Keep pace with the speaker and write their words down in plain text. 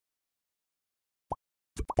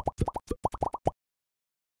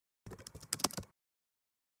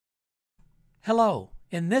Hello,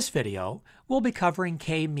 in this video we'll be covering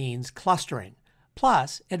k-means clustering,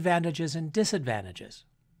 plus advantages and disadvantages.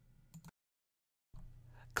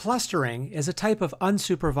 Clustering is a type of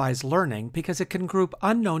unsupervised learning because it can group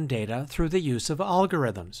unknown data through the use of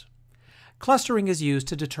algorithms. Clustering is used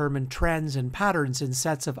to determine trends and patterns in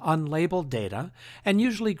sets of unlabeled data and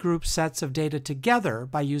usually groups sets of data together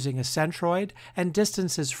by using a centroid and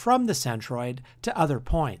distances from the centroid to other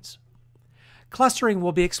points. Clustering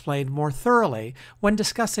will be explained more thoroughly when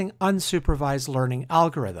discussing unsupervised learning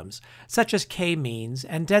algorithms, such as k-means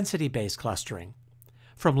and density-based clustering.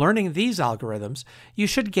 From learning these algorithms, you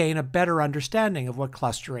should gain a better understanding of what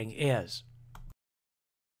clustering is.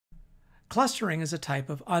 Clustering is a type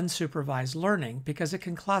of unsupervised learning because it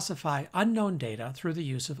can classify unknown data through the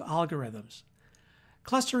use of algorithms.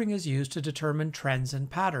 Clustering is used to determine trends and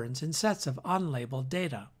patterns in sets of unlabeled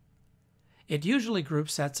data. It usually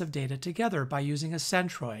groups sets of data together by using a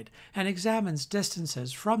centroid and examines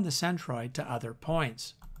distances from the centroid to other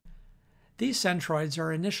points. These centroids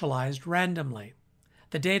are initialized randomly.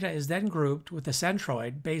 The data is then grouped with the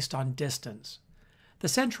centroid based on distance. The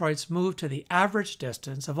centroids move to the average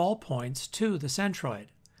distance of all points to the centroid.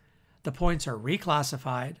 The points are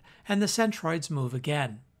reclassified and the centroids move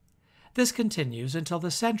again. This continues until the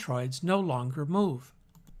centroids no longer move.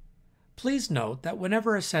 Please note that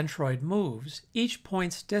whenever a centroid moves, each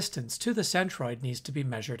point's distance to the centroid needs to be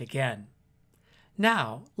measured again.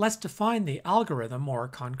 Now, let's define the algorithm more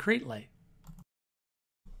concretely.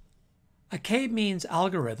 A k-means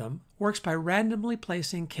algorithm works by randomly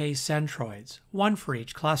placing k-centroids, one for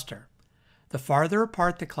each cluster. The farther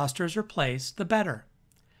apart the clusters are placed, the better.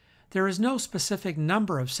 There is no specific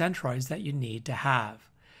number of centroids that you need to have.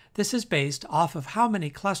 This is based off of how many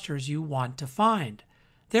clusters you want to find.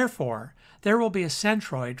 Therefore, there will be a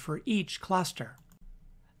centroid for each cluster.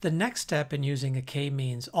 The next step in using a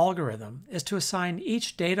k-means algorithm is to assign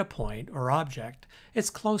each data point or object its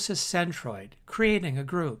closest centroid, creating a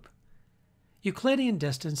group. Euclidean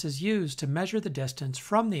distance is used to measure the distance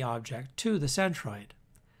from the object to the centroid.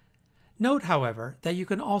 Note, however, that you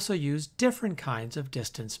can also use different kinds of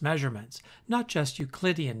distance measurements, not just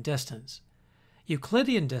Euclidean distance.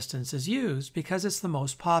 Euclidean distance is used because it's the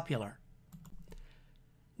most popular.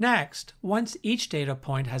 Next, once each data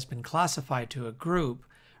point has been classified to a group,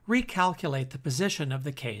 recalculate the position of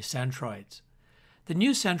the k-centroids. The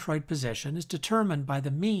new centroid position is determined by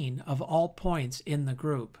the mean of all points in the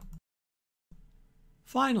group.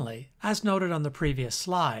 Finally, as noted on the previous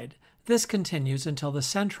slide, this continues until the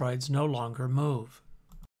centroids no longer move.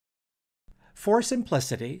 For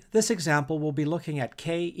simplicity, this example will be looking at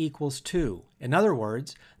k equals 2. In other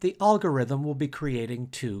words, the algorithm will be creating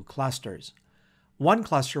two clusters. One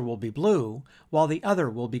cluster will be blue, while the other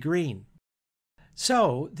will be green.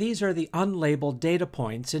 So, these are the unlabeled data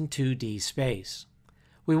points in 2D space.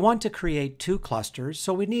 We want to create two clusters,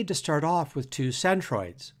 so we need to start off with two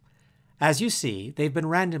centroids. As you see, they've been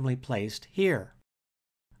randomly placed here.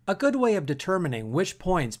 A good way of determining which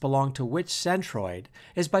points belong to which centroid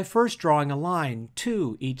is by first drawing a line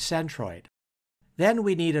to each centroid. Then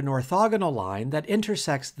we need an orthogonal line that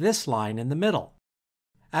intersects this line in the middle.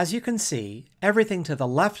 As you can see, everything to the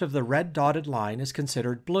left of the red dotted line is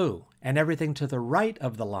considered blue, and everything to the right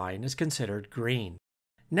of the line is considered green.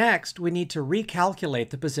 Next, we need to recalculate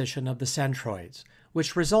the position of the centroids,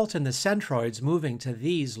 which result in the centroids moving to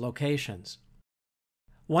these locations.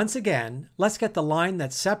 Once again, let's get the line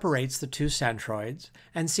that separates the two centroids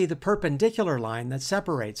and see the perpendicular line that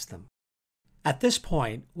separates them. At this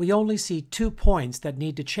point, we only see 2 points that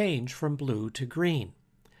need to change from blue to green.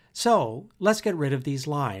 So, let's get rid of these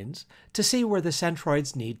lines to see where the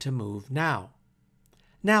centroids need to move now.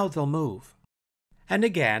 Now they'll move. And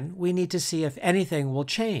again, we need to see if anything will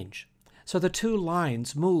change. So the 2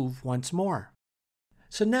 lines move once more.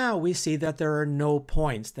 So now we see that there are no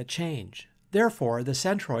points that change. Therefore, the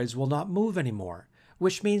centroids will not move anymore,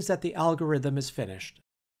 which means that the algorithm is finished.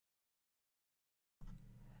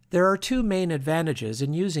 There are 2 main advantages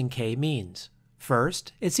in using k-means.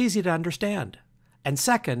 First, it's easy to understand. And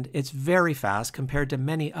second, it's very fast compared to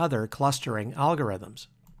many other clustering algorithms.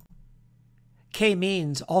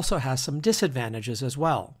 K-means also has some disadvantages as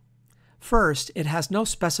well. First, it has no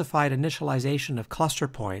specified initialization of cluster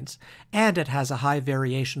points, and it has a high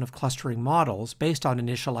variation of clustering models based on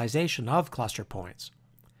initialization of cluster points.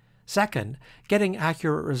 Second, getting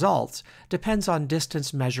accurate results depends on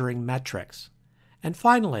distance measuring metrics. And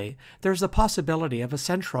finally, there's the possibility of a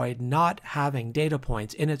centroid not having data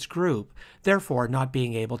points in its group, therefore not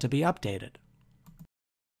being able to be updated.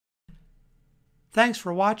 Thanks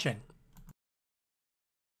for watching.